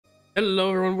Hello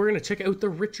everyone, we're going to check out the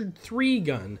Richard III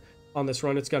gun on this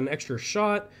run. It's got an extra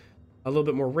shot, a little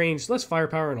bit more range, less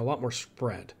firepower, and a lot more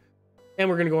spread. And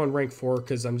we're going to go on rank 4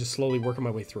 because I'm just slowly working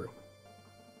my way through.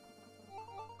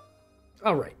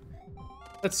 Alright,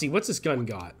 let's see, what's this gun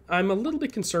got? I'm a little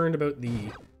bit concerned about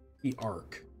the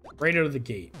arc, right out of the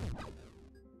gate.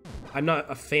 I'm not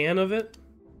a fan of it,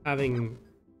 having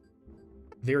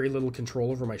very little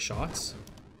control over my shots.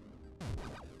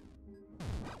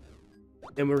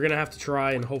 And we're going to have to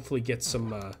try and hopefully get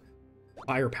some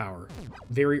firepower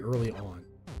very early on.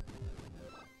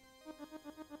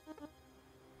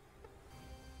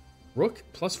 Rook,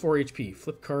 plus 4 HP.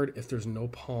 Flip card if there's no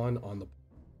pawn on the...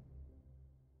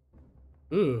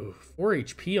 Ooh, 4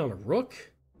 HP on a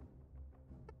rook?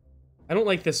 I don't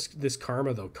like this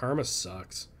karma, though. Karma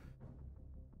sucks.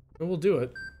 But we'll do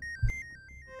it.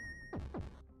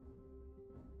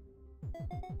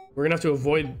 We're going to have to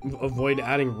avoid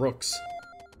adding rooks.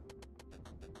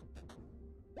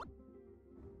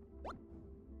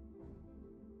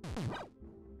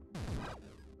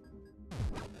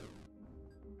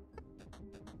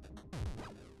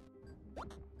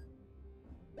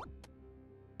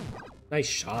 Nice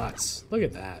shots. Look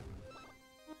at that.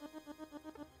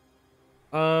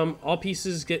 All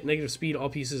pieces get negative speed. All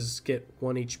pieces get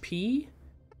 1 HP.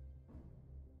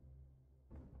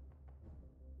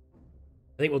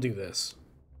 I think we'll do this.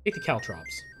 Take the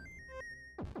caltrops.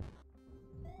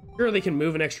 Sure, they can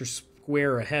move an extra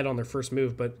square ahead on their first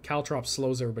move, but caltrops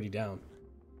slows everybody down.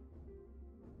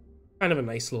 Kind of a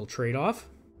nice little trade-off.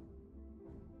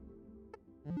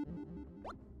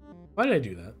 Why did I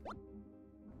do that?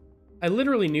 I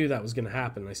literally knew that was going to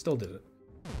happen, and I still did it.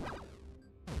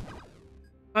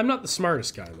 I'm not the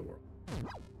smartest guy in the world.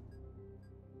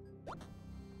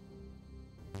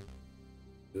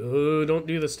 Oh, don't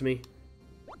do this to me.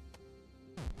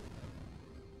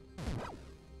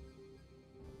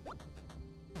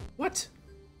 What?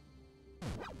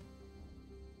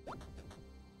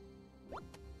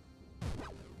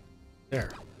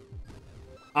 There.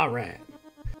 All right.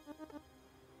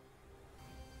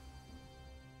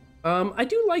 I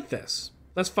do like this.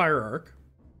 Let's fire arc.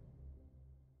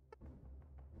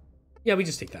 Yeah, we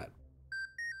just take that.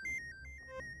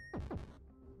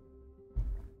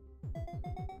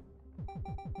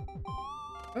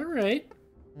 All right.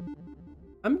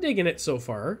 I'm digging it so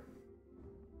far.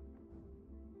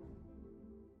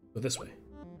 Go this way.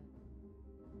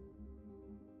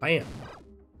 Bam.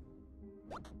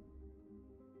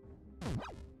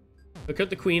 Look at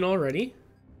the queen already.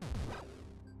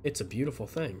 It's a beautiful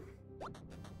thing.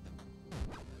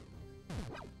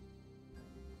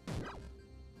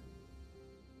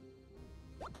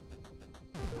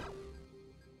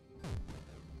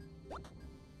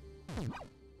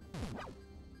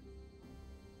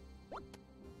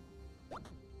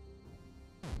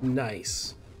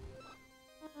 Nice.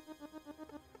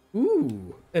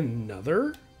 Ooh,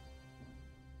 another?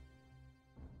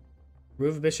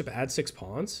 Remove a bishop, add 6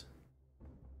 pawns.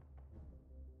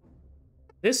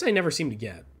 This I never seem to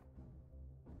get.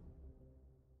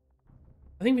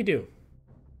 I think we do.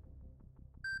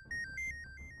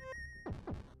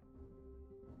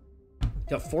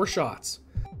 Got 4 shots.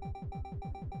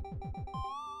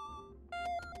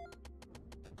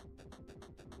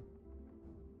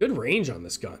 Good range on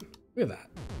this gun. Look at that.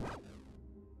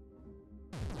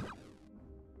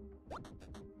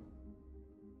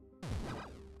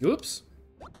 Oops.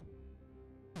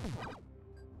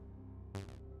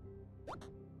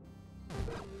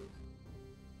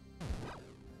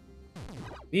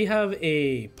 We have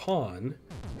a pawn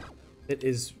that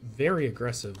is very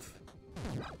aggressive.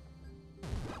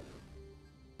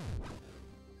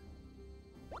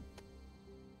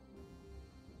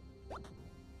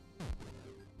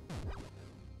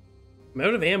 I'm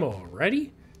out of ammo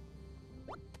already?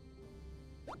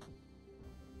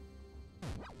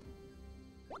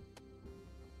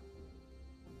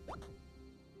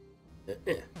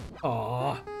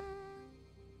 Aww.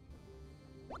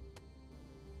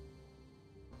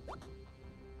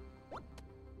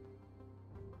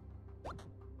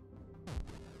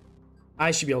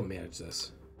 I should be able to manage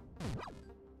this.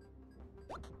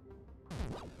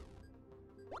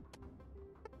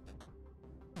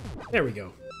 There we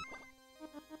go.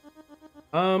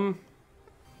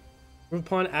 Move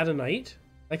pawn, add a knight.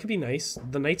 That could be nice.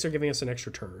 The knights are giving us an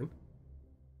extra turn.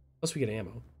 Plus we get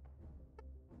ammo.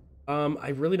 I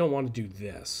really don't want to do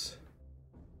this.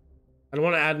 I don't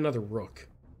want to add another rook.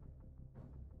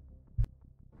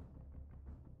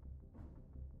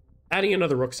 Adding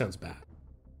another rook sounds bad.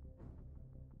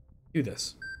 Do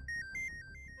this.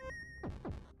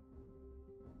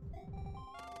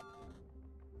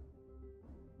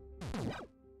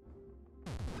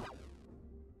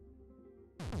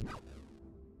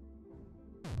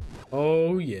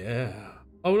 Oh, yeah.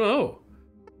 Oh, no.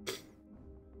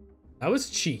 That was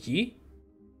cheeky.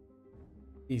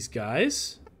 These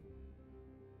guys.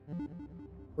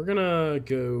 We're gonna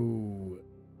go...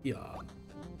 Yeah.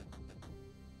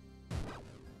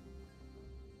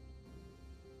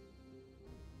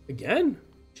 Again?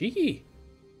 Cheeky.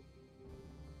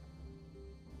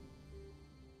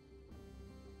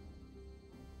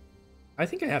 I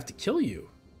think I have to kill you.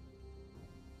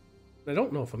 I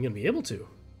don't know if I'm gonna be able to.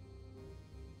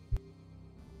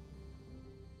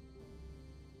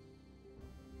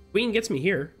 Queen gets me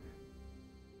here.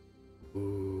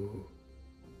 Ooh.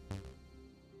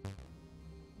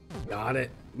 Got it.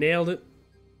 Nailed it.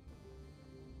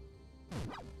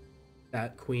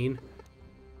 That queen.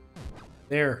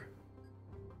 There.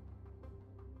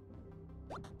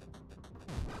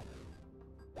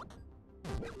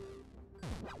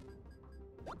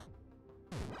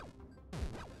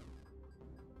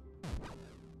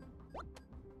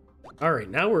 All right,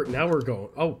 now we're going.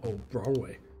 Oh, wrong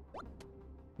way.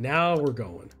 Now we're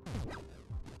going.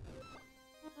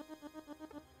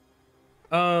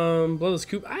 Bloodless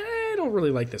Coop. I don't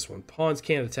really like this one. Pawns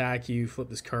can't attack you. Flip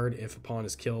this card if a pawn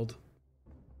is killed.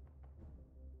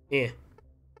 Eh.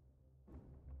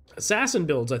 Assassin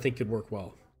builds, I think, could work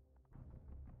well.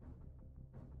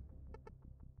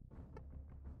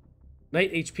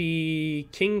 Knight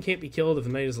HP. King can't be killed if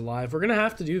the knight is alive. We're gonna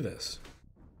have to do this.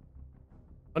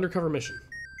 Undercover mission.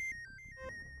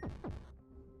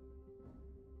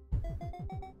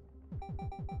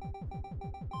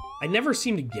 I never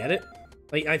seem to get it.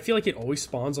 Like, I feel like it always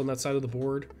spawns on that side of the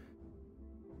board.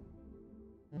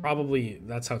 Probably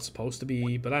that's how it's supposed to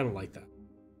be, but I don't like that.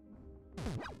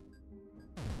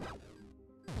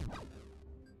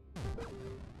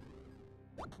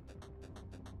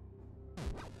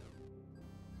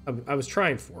 I was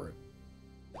trying for it.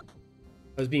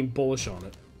 I was being bullish on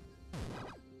it.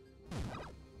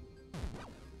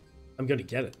 I'm gonna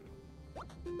get it.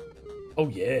 Oh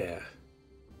yeah.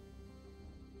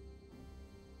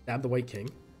 Stab the white king.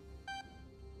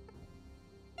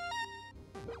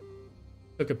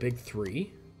 Took a big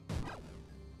 3.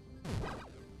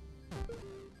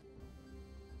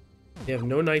 They have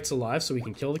no knights alive, so we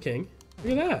can kill the king.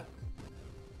 Look at that.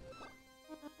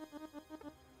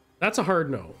 That's a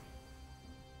hard no.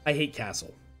 I hate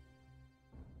castle.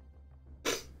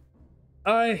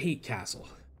 I hate castle.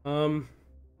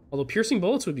 Although piercing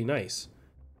bullets would be nice.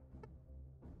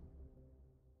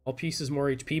 All pieces more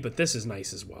HP, but this is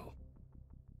nice as well.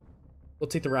 We'll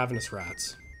take the ravenous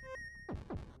rats.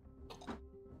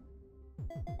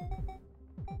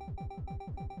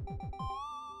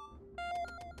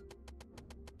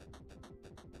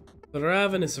 The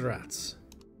ravenous rats.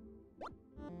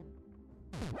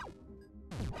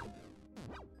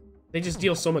 They just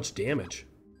deal so much damage.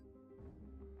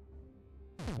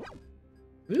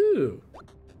 Ooh.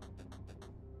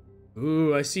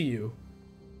 Ooh, I see you.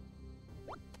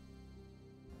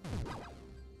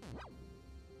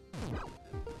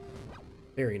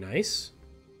 Very nice.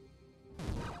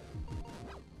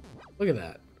 Look at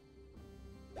that.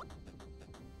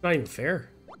 Not even fair.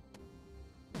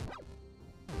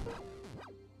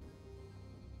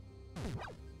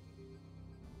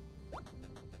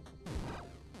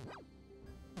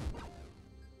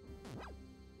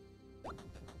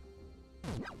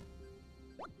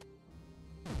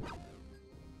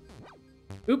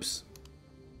 Oops.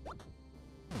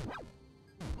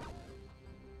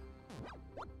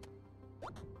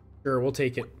 Sure, we'll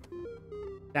take it.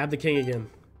 Stab the king again.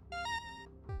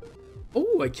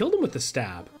 Oh, I killed him with the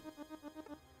stab.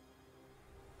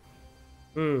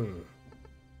 I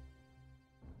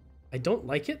don't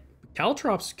like it.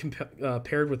 Caltrops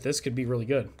paired with this could be really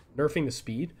good. Nerfing the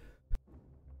speed.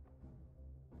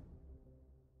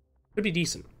 Could be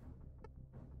decent.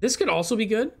 This could also be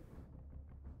good.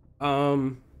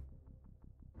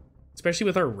 Especially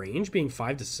with our range being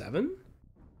 5 to 7.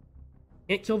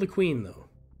 Can't kill the queen, though.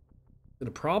 Is it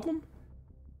a problem?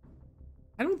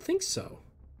 I don't think so.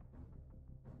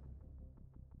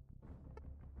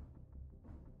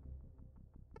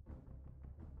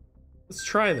 Let's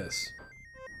try this.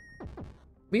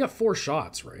 We got 4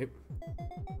 shots, right?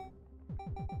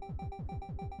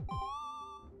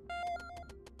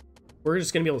 We're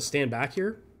just gonna be able to stand back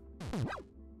here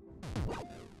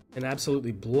and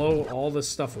absolutely blow all this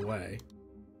stuff away.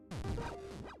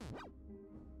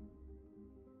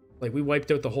 Like, we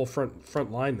wiped out the whole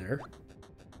front line there.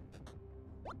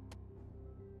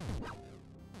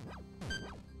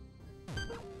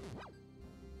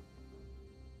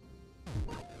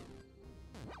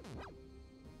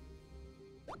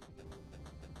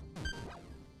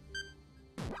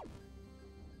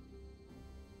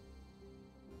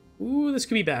 Ooh, this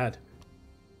could be bad.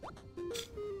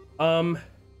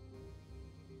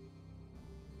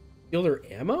 Steal their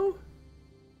ammo?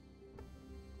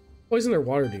 Poison their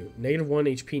water do. -1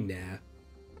 HP, nah.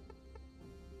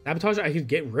 Sabotage, I could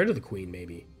get rid of the queen,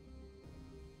 maybe.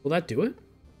 Will that do it?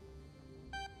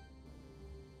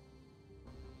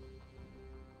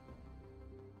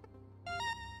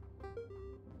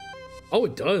 Oh,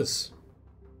 it does.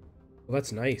 Well,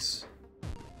 that's nice.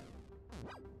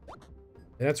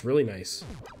 That's really nice.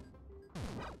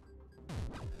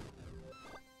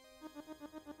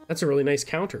 That's a really nice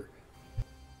counter.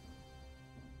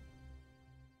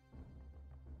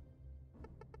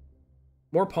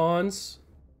 More pawns.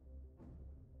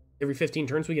 Every 15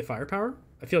 turns we get firepower?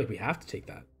 I feel like we have to take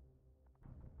that.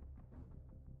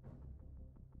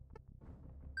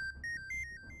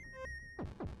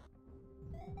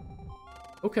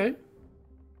 Okay.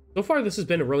 So far, this has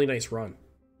been a really nice run.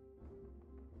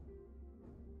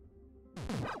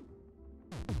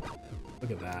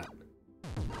 Look at that.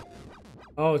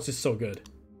 Oh, it's just so good.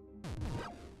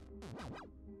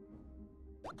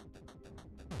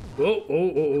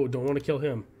 Oh, don't want to kill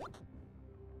him.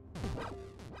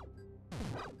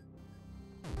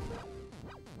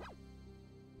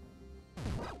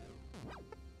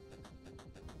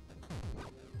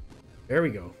 There we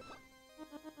go.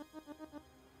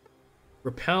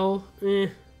 Repel, I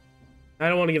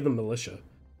don't want to give them militia.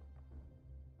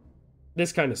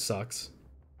 This kind of sucks.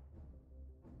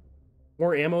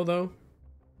 More ammo, though.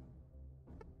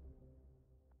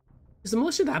 Is the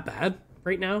militia that bad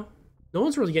right now? No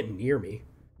one's really getting near me.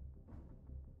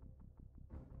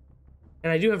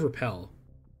 And I do have repel.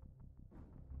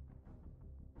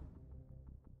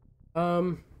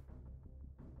 You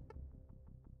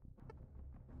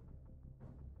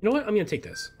know what? I'm gonna take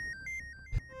this.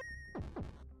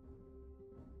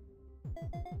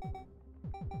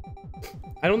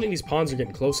 I don't think these pawns are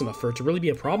getting close enough for it to really be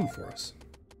a problem for us.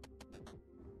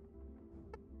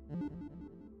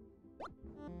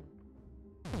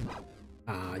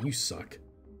 Ah, you suck.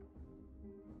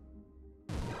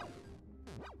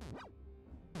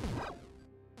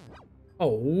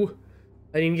 Oh,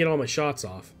 I didn't get all my shots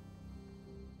off.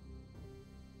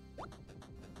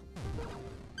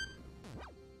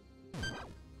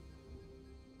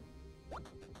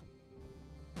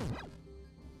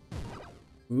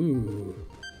 Ooh.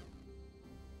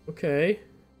 Okay.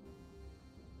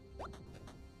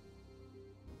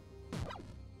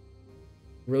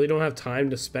 Really don't have time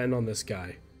to spend on this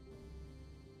guy.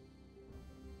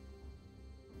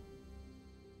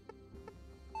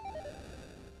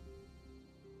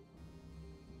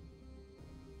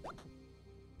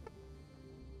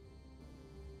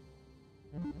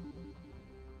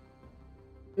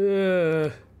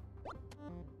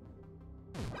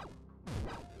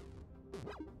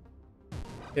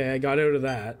 Okay, I got out of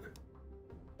that.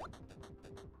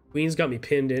 Queen's got me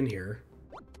pinned in here.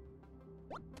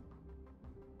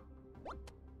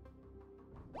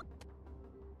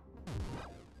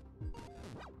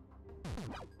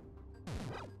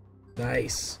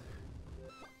 Nice.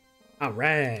 All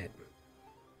right.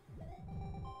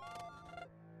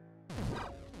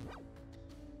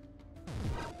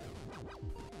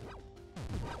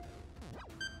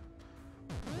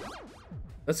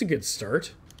 That's a good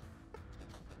start.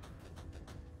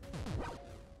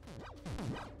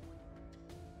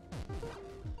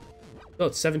 Oh,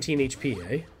 it's 17 HP,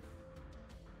 eh?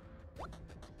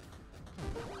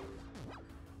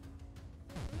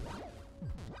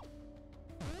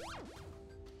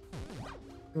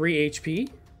 Three HP.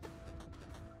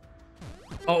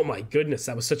 Oh my goodness,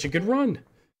 that was such a good run.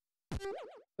 That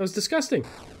was disgusting.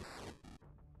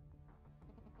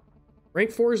 Rank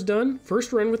 4 is done.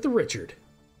 First run with the Richard.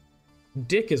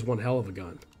 Dick is one hell of a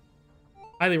gun.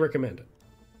 Highly recommend it.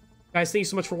 Guys, thank you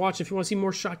so much for watching. If you want to see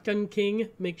more Shotgun King,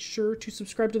 make sure to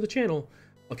subscribe to the channel.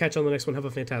 I'll catch you on the next one. Have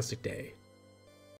a fantastic day.